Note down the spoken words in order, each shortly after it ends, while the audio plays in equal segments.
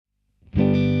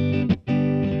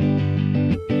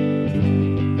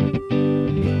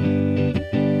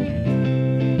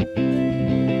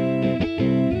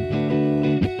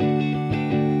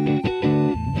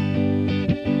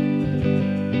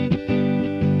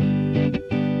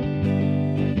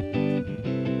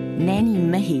Nanny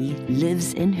Mihi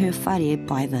lives in her whare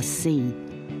by the sea.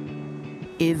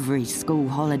 Every school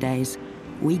holidays,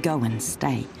 we go and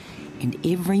stay, and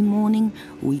every morning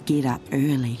we get up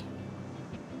early.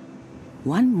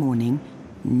 One morning,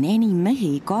 Nanny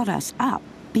Mihi got us up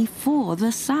before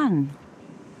the sun.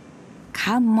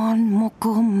 "Come on,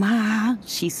 Mokoma,"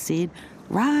 she said,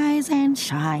 "rise and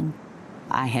shine.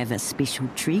 I have a special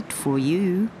treat for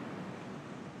you."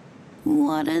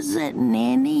 "What is it,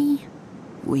 Nanny?"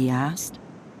 we asked.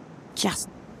 "Just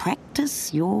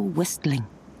practice your whistling,"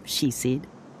 she said.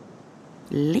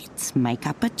 "Let's make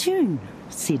up a tune,"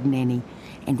 said Nanny,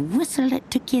 "and whistle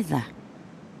it together."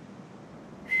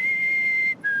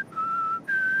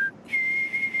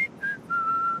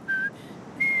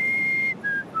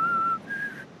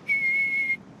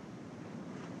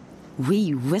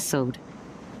 We whistled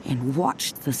and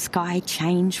watched the sky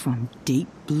change from deep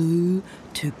blue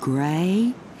to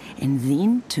grey and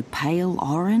then to pale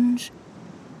orange.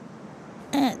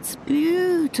 "It's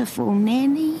beautiful,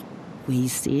 Nanny," we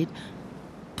said.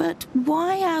 "But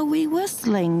why are we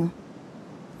whistling?"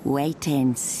 "Wait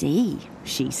and see,"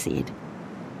 she said.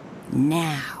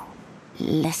 "Now,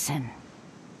 listen."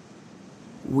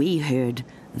 We heard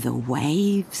the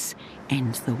waves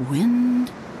and the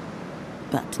wind,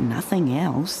 but nothing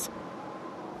else.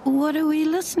 "What are we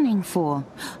listening for?"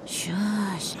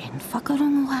 "Shush and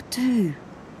whakarongoatu,"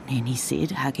 Nanny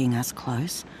said, hugging us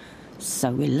close.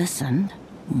 So we listened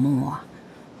more.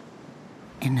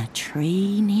 In a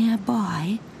tree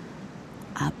nearby,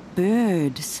 a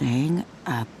bird sang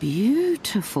a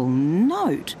beautiful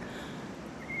note.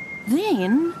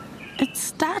 Then it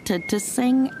started to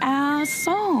sing our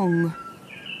song.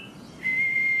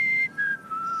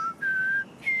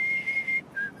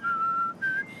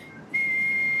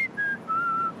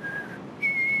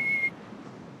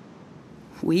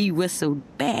 We whistled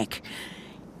back,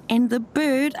 and the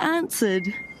bird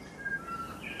answered.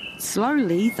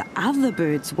 Slowly, the other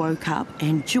birds woke up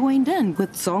and joined in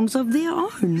with songs of their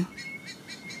own.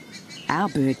 Our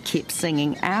bird kept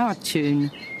singing our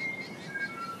tune.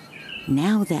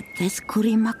 "Now that this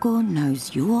Kurimako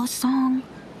knows your song,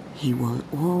 he will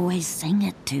always sing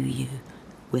it to you,"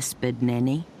 whispered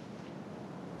Nanny.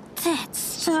 "That's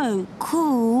so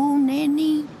cool,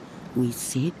 Nanny," we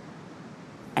said.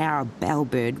 Our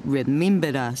bellbird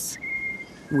remembered us.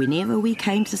 Whenever we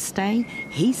came to stay,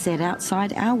 he sat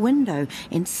outside our window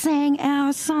and sang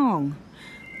our song,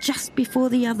 just before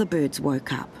the other birds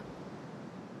woke up.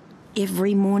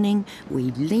 Every morning,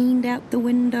 we leaned out the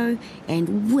window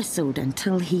and whistled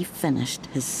until he finished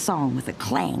his song with a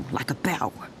clang like a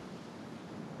bell.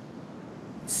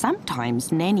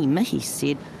 Sometimes Nanny Mihi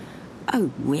said, "Oh,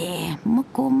 where,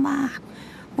 Mokoma?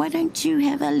 Why don't you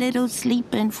have a little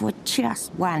sleep in for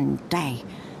just one day?"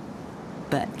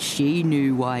 But she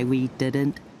knew why we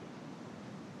didn't.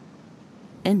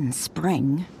 In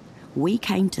spring, we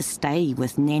came to stay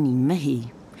with Nanny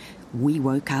Mihi. We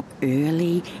woke up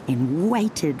early and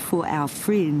waited for our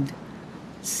friend.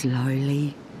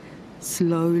 Slowly,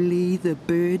 slowly the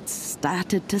birds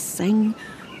started to sing,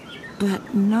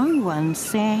 but no one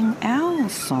sang our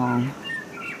song.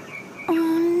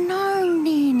 "Oh no,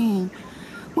 Nanny,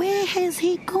 where has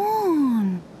he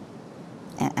gone?"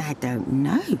 "I don't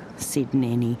know," said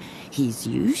Nanny. "He's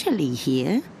usually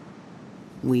here."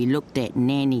 We looked at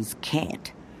Nanny's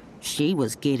cat. She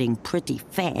was getting pretty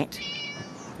fat.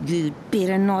 "You'd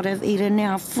better not have eaten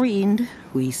our friend,"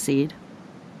 we said.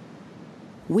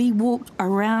 We walked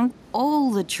around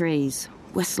all the trees,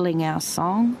 whistling our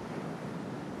song.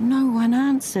 No one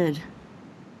answered.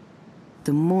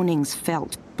 The mornings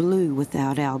felt blue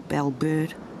without our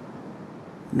bellbird.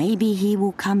 "Maybe he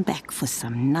will come back for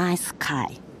some nice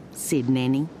kai," said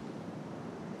Nanny.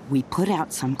 We put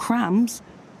out some crumbs,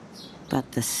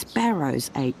 but the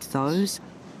sparrows ate those.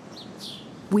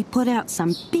 We put out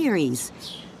some berries,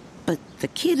 but the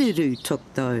kiruru took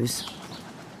those.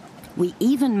 We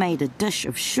even made a dish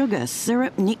of sugar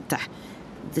syrup nectar.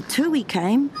 The tui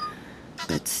came,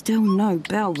 but still no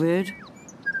bellbird.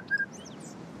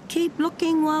 "Keep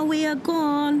looking while we are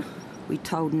gone," we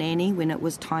told Nanny when it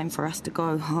was time for us to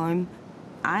go home.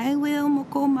 "I will,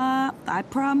 Mokoma, I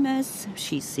promise,"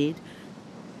 she said.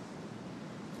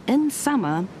 In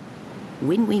summer,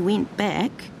 when we went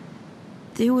back,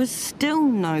 there was still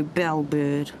no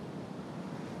bellbird.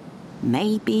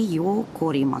 "Maybe your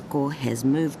korimako has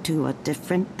moved to a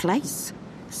different place,"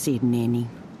 said Nanny.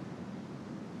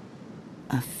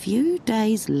 A few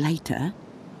days later,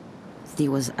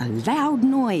 there was a loud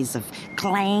noise of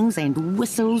clangs and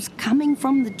whistles coming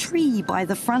from the tree by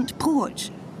the front porch.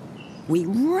 We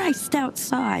raced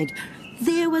outside.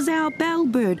 There was our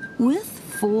bellbird with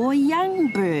 4 young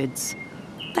birds.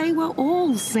 They were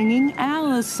all singing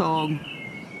our song.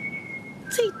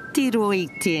 Te te roi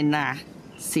tēnā,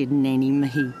 said Nanny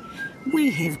Mihi.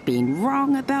 We have been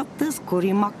wrong about this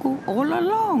korimako all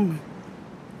along.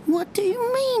 What do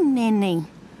you mean, Nanny?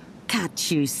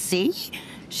 Can't you see?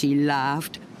 She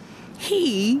laughed.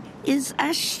 He is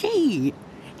a she,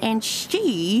 and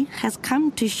she has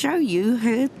come to show you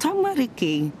her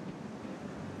tamariki.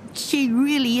 She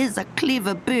really is a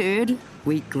clever bird,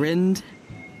 we grinned.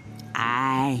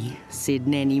 Aye, said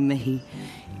Nanny Mihi,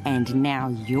 and now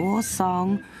your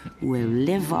song will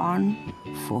live on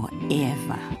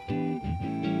forever.